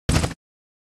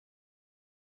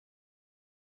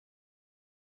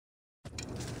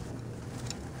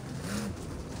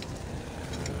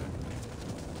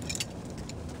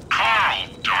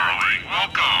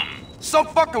so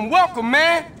fucking welcome,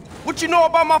 man. What you know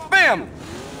about my family?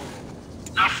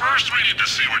 Now first we need to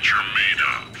see what you're made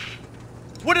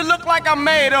of. What it look like I'm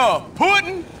made of?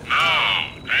 Pudding? No,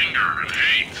 anger and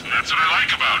hate. That's what I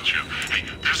like about you. Hey,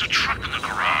 there's a truck in the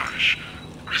garage.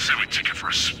 I say we take it for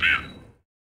a spin.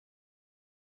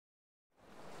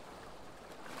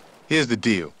 Here's the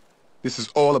deal. This is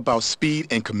all about speed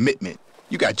and commitment.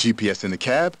 You got GPS in the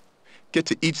cab. Get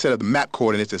to each set of the map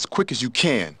coordinates as quick as you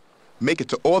can. Make it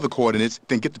to all the coordinates,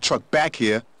 then get the truck back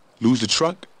here, lose the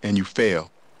truck, and you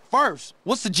fail. First,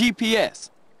 what's the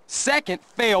GPS? Second,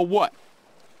 fail what?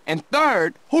 And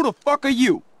third, who the fuck are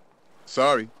you?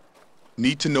 Sorry.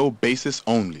 Need to know basis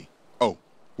only. Oh,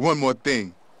 one more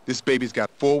thing. This baby's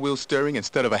got four-wheel steering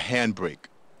instead of a handbrake.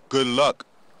 Good luck.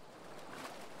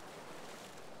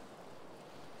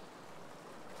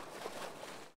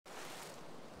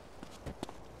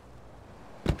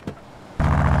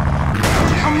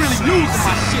 I'm really losing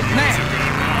my shit now.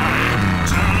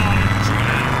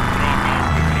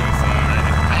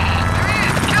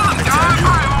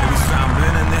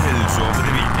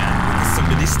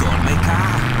 Somebody stole my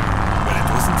car. Well, it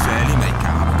wasn't really my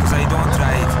car because I don't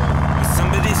drive. But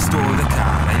somebody stole the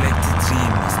car. I like to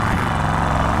dream, must be.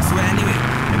 So anyway,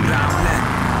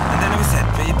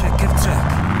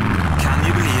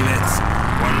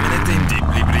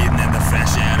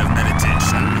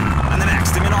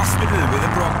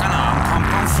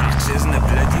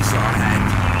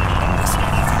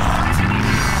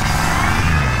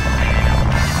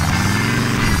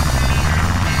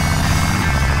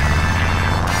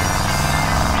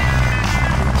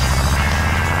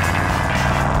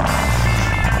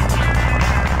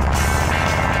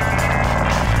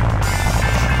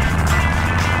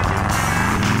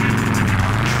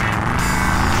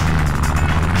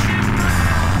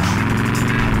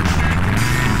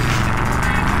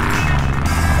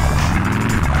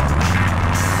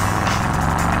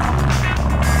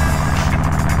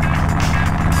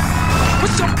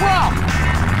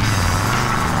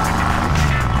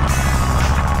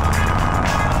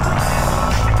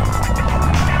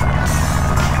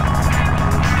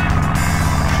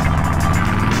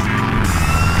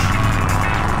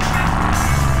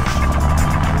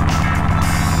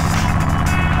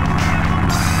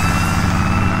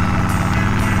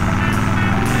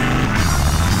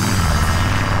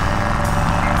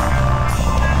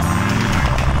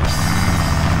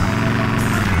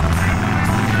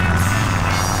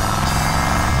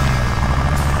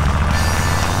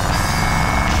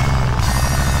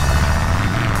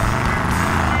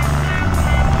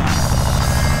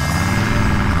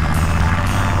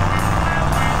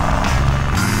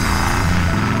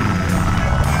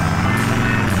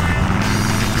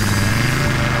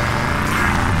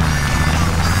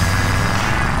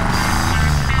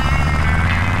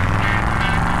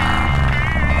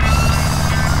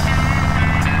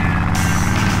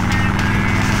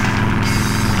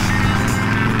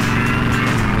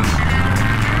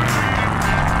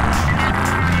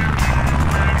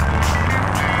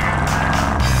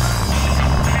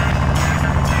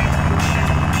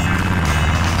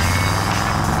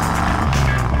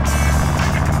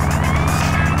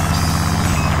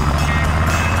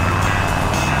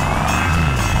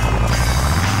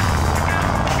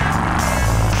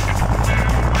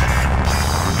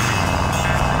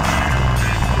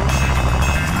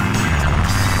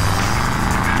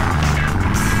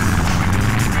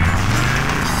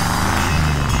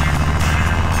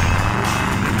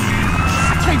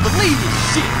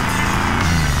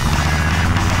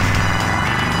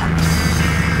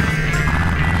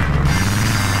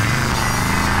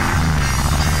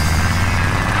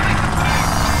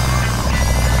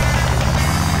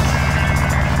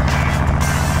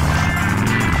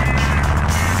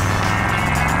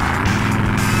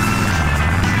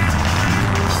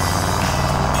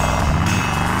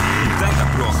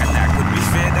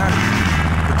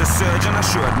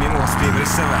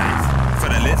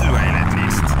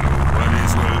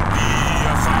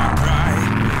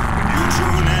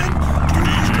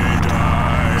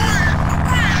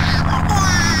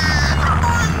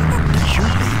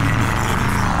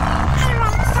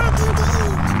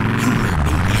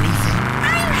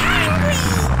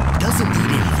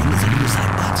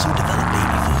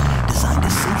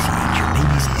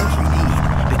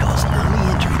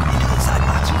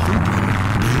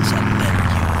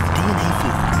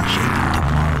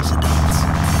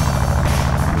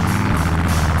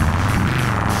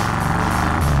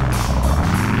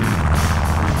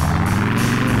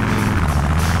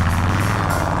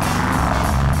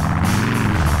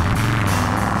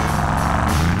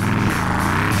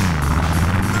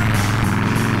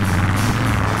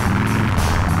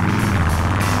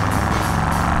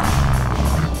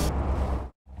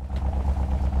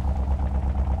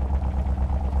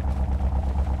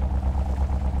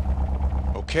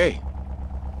 Okay.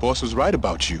 Boss was right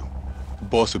about you. The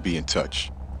boss will be in touch.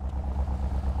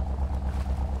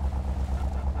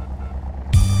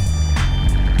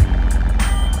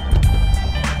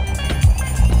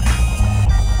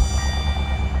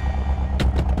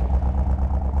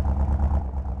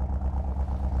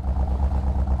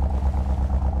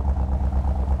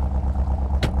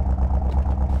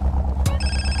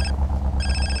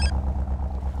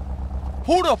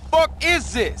 Who the fuck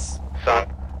is this?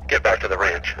 Son, get back to the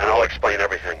ranch, and I'll explain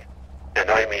everything. And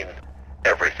I mean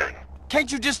everything. Can't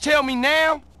you just tell me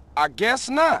now? I guess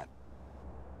not.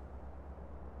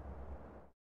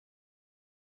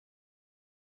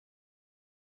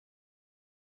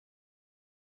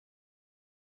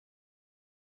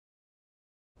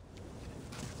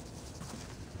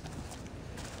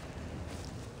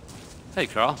 Hey,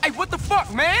 Carl. Hey, what the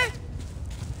fuck, man?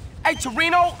 Hey,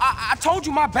 Torino, I told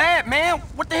you my bad, man.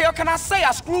 What the hell can I say?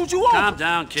 I screwed you over. Calm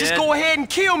down, kid. Just go ahead and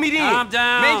kill me then. Calm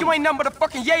down. Man, you ain't nothing but a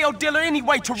fucking yayo dealer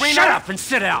anyway, Torino. Shut up and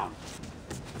sit down.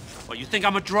 What, you think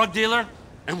I'm a drug dealer?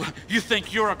 And you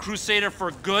think you're a crusader for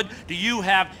good? Do you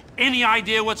have any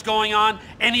idea what's going on?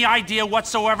 Any idea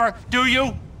whatsoever? Do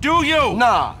you? Do you?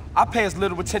 Nah, I pay as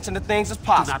little attention to things as Do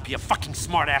possible. not be a fucking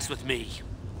smartass with me.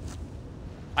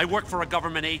 I work for a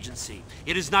government agency.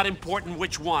 It is not important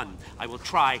which one. I will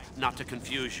try not to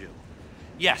confuse you.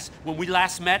 Yes, when we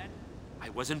last met,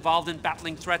 I was involved in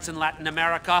battling threats in Latin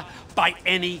America by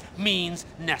any means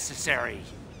necessary.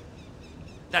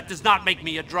 That does not make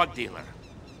me a drug dealer.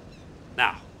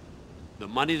 Now, the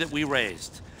money that we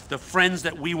raised, the friends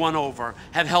that we won over,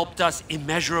 have helped us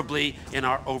immeasurably in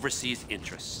our overseas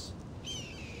interests.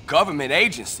 Government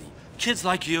agency? Kids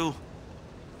like you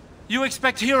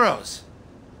expect heroes.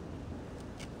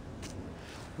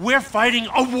 We're fighting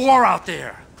a war out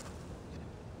there.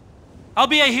 I'll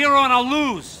be a hero and I'll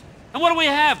lose. And what do we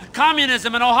have?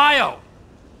 Communism in Ohio.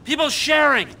 People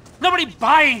sharing. Nobody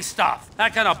buying stuff.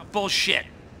 That kind of bullshit.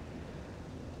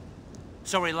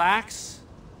 So relax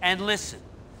and listen.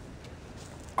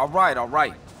 All right,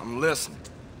 I'm listening.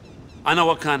 I know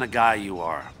what kind of guy you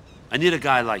are. I need a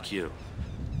guy like you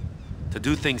to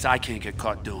do things I can't get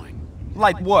caught doing.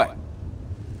 Like what?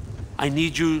 I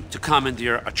need you to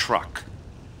commandeer a truck.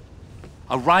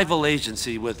 A rival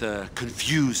agency with a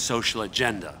confused social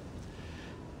agenda.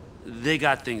 They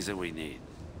got things that we need.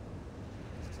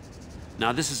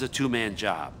 Now, this is a two-man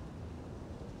job.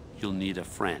 You'll need a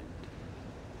friend.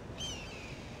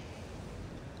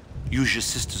 Use your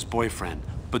sister's boyfriend,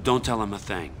 but don't tell him a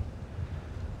thing.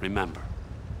 Remember,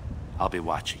 I'll be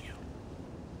watching you.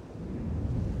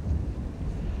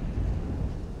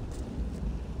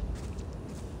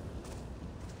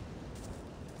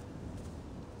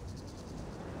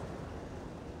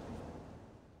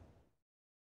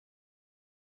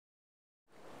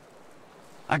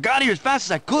 I got here as fast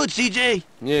as I could, CJ.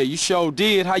 Yeah, you sure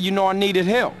did. How you know I needed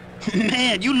help?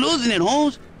 Man, you losing it,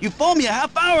 Holmes. You phoned me a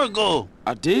half hour ago.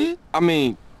 I did? I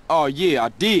mean, oh yeah, I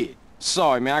did.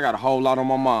 Sorry, man, I got a whole lot on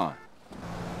my mind.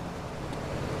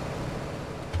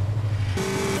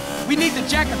 We need to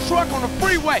jack a truck on the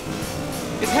freeway.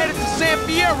 It's headed to San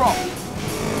Fierro.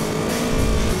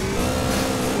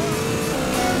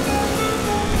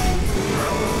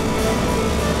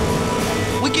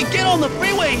 We can get on the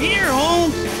freeway here,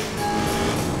 Holmes.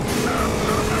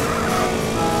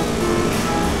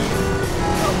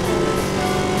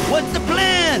 What's the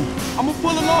plan? I'm gonna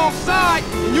pull alongside,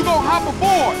 and you gonna hop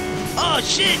aboard. Oh,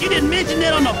 shit, you didn't mention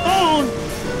that on the phone.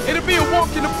 It'll be a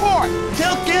walk in the park.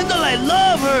 Tell Kendall I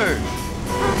love her.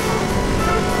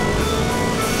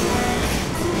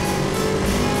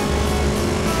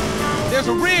 There's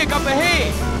a rig up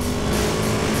ahead.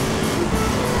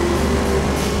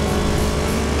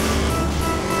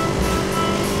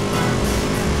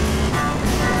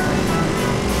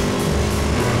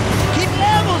 Keep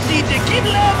level, CJ, keep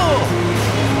level.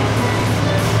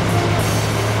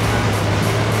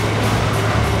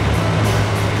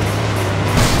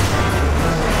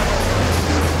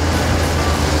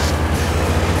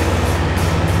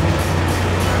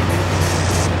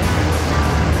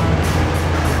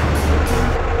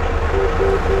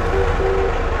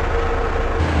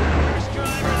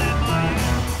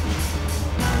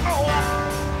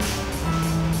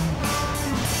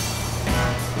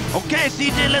 Okay,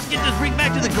 CJ, let's get this rig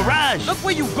back to the garage. Look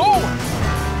where you going.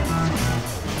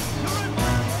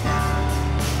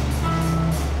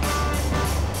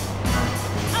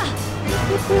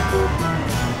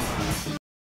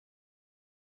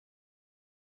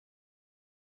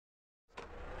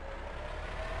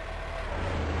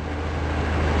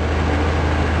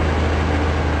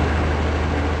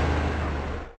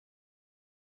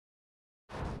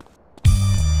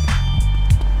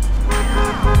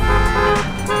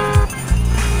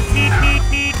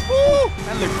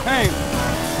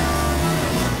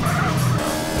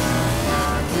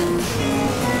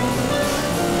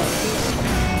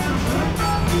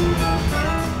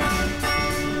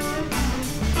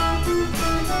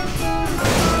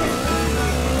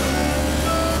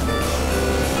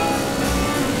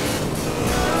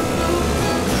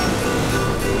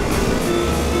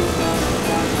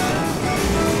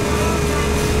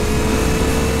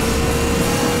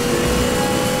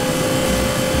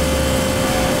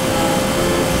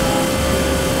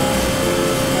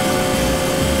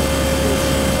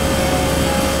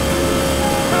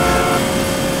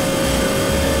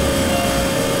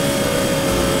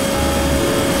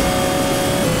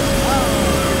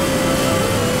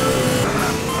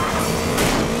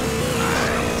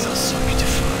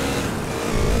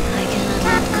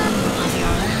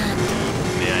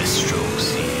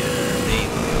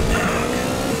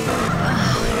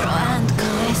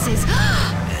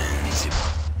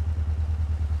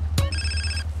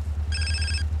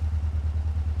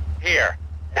 here.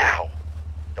 Now.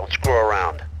 Don't screw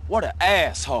around. What an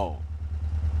asshole.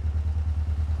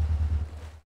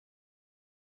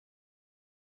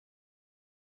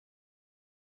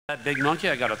 That big monkey,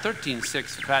 I got a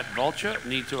 13-6 fat vulture.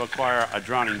 Need to acquire a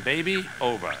drowning baby.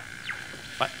 Over.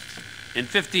 But in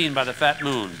 15 by the fat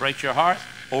moon. Breaks your heart.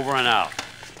 Over and out.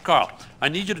 Carl, I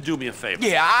need you to do me a favor.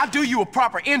 Yeah, I'll do you a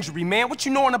proper injury, man. What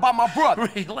you knowing about my brother?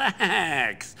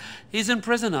 Relax. He's in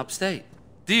prison upstate.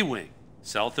 D-Wing,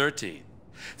 cell 13.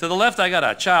 To the left, I got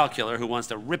a child killer who wants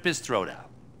to rip his throat out.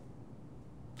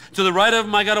 To the right of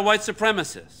him, I got a white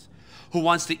supremacist who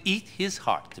wants to eat his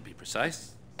heart, to be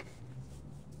precise.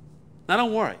 Now,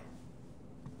 don't worry.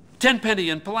 Tenpenny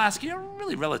and Pulaski are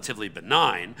really relatively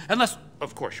benign, unless,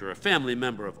 of course, you're a family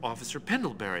member of Officer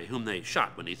Pendlebury, whom they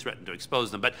shot when he threatened to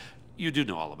expose them. But you do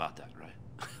know all about that,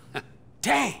 right?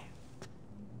 Damn.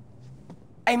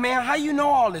 Hey, man, how you know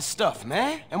all this stuff,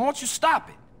 man? And won't you stop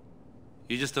it?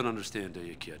 You just don't understand, do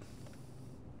you, kid?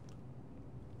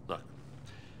 Look,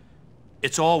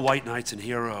 it's all white knights and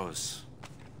heroes.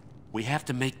 We have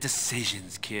to make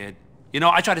decisions, kid. You know,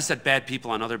 I try to set bad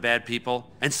people on other bad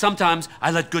people, and sometimes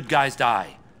I let good guys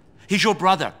die. He's your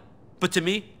brother, but to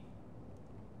me,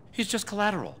 he's just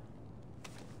collateral.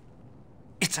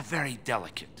 It's a very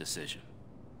delicate decision.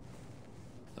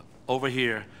 Over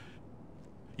here,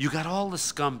 you got all the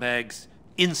scumbags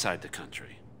inside the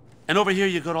country. And over here,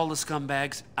 you got all the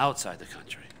scumbags outside the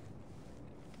country.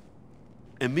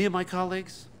 And me and my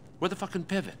colleagues, we're the fucking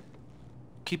pivot.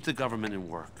 Keep the government in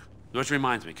work. Which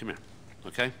reminds me, come here,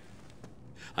 okay?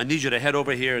 I need you to head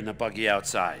over here in the buggy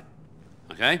outside,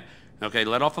 okay? Okay,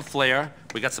 let off a flare.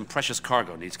 We got some precious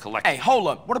cargo needs collecting. Hey, hold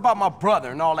up. What about my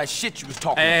brother and all that shit you was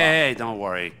talking about? Hey, don't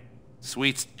worry.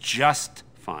 Sweet's just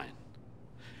fine.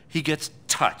 He gets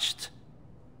touched.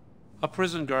 A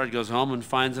prison guard goes home and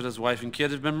finds that his wife and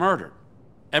kid have been murdered.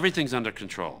 Everything's under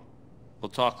control. We'll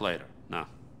talk later. Now,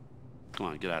 come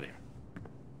on, get out of here.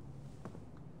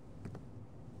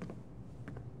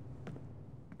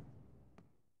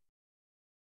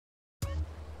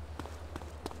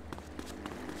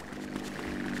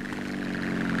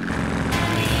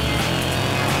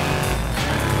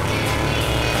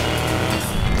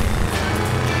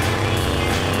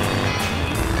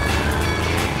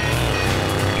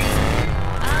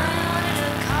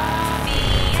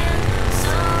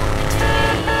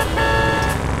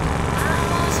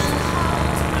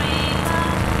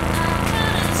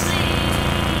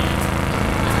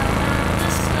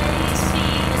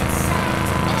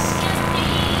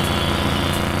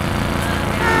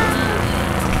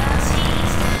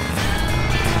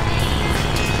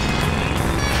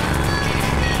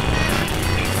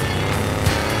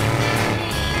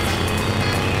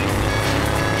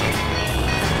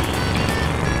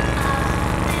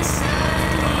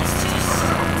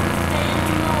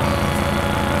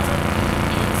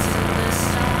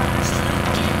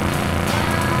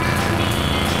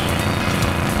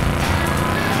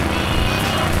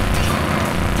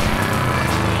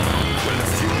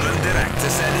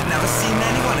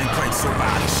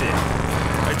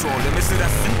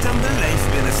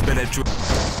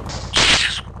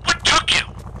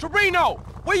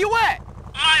 Where you at?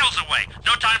 Miles away.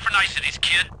 No time for niceties,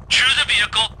 kid. Choose a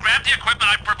vehicle, grab the equipment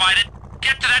I've provided,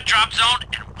 get to that drop zone,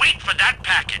 and wait for that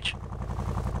package.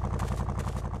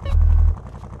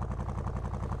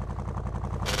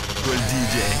 Well,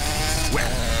 DJ,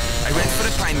 well, I went for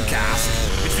a pine cast,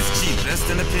 which was cheapest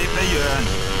and a paper urn.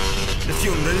 The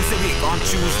funeral's a week on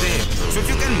Tuesday, so if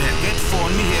you can make it,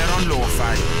 phone me here on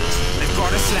Lo-Fi. I've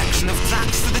got a selection of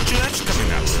tracks for the church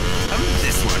coming up.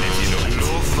 This one, if you know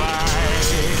Lo-Fi.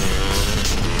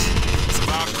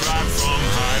 Spark cry from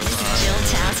high. This is Jill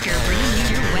Tasker bringing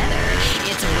you your weather.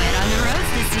 It's wet on the roads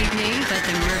this evening, but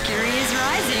the mercury is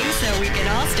rising, so we can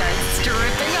all start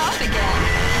stripping off again.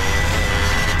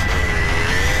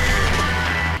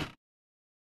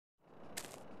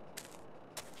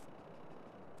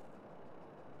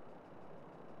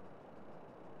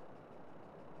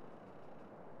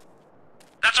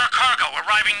 That's our cargo,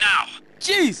 arriving now.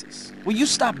 Jesus! Will you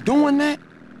stop doing that?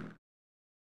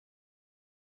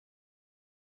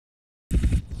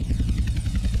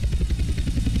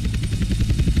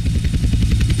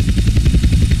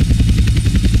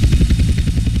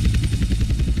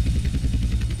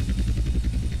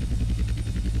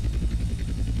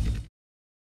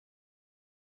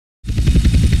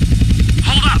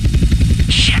 Hold up!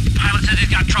 Shit, pilot says he's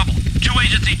got trouble. 2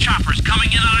 agency choppers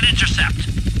coming in on an intercept.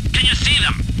 Can you see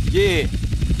them? Yeah.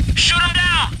 Shoot them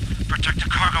down! Protect the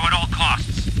cargo at all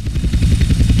costs.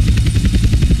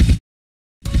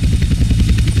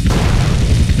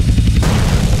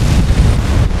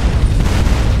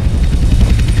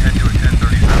 Head to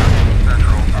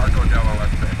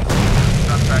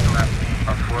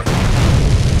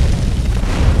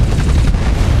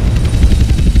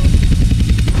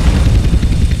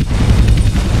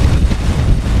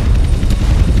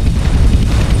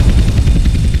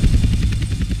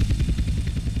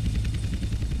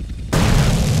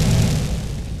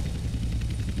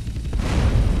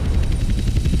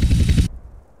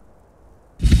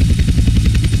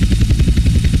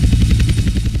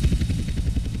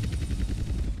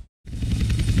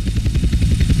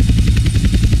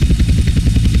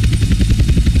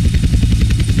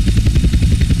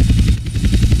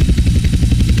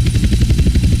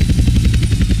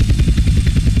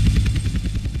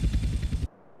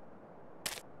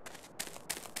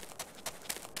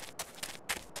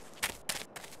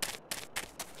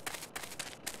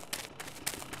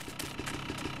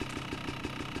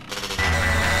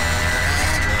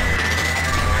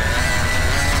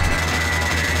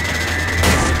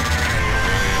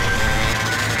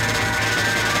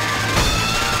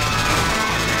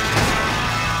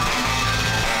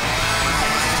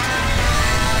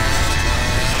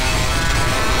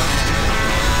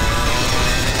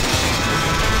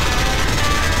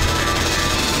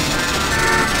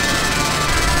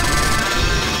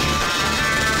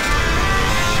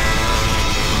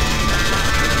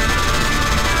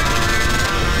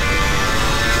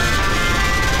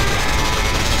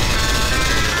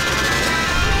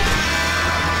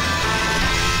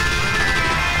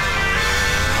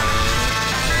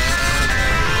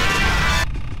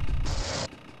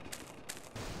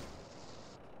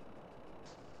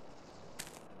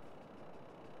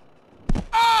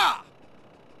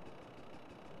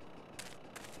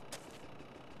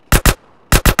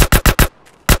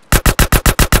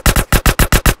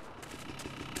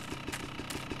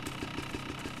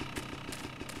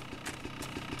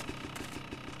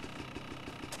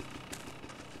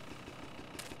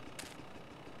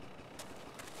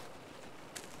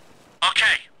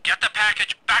Get the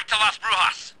package back to Las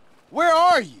Brujas. Where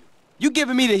are you? You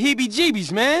giving me the heebie-jeebies,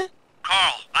 man.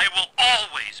 Carl, I will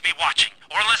always be watching,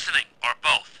 or listening, or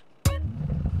both.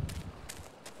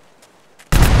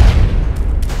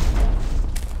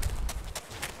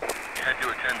 Head to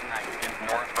a 10 in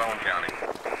North Bone County.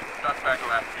 Suspect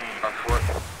last seen on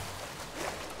foot.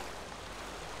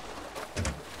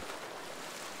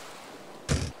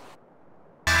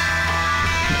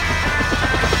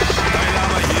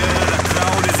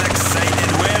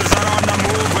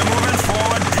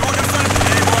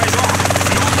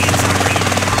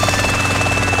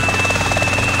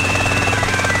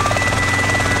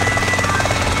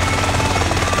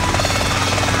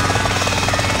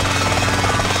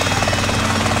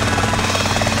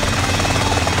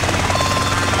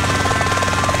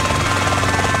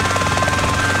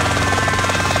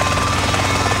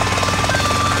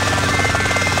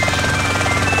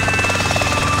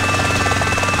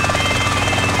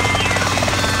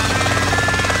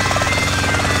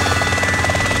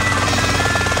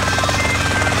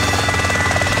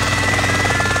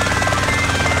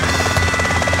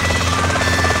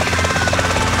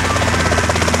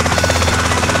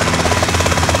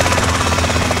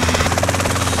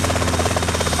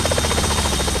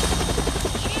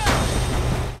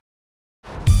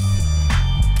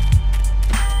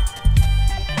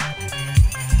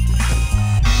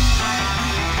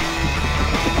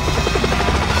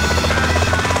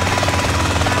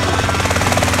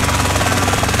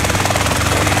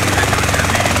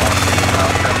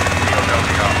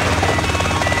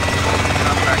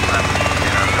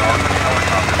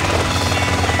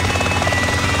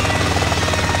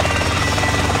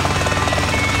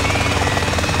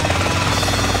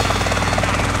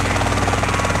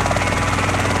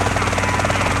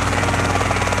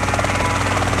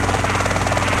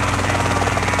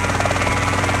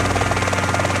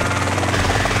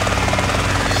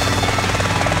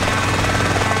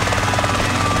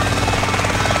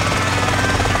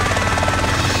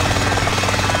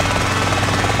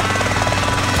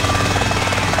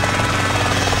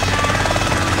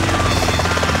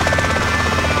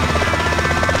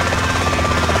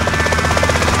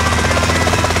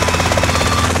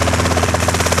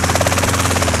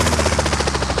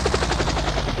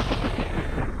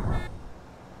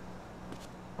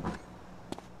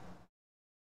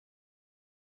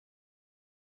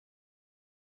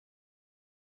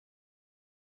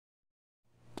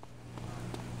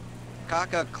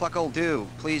 Kaka Cluckle Do,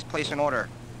 please place an order.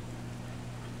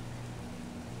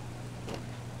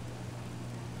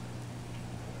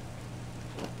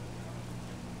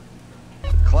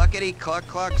 Cluckety cluck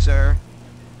cluck, sir.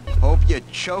 Hope you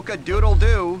choke a doodle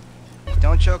do.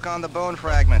 Don't choke on the bone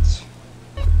fragments.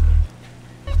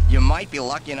 You might be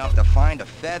lucky enough to find a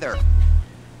feather.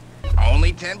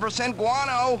 Only 10%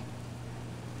 guano.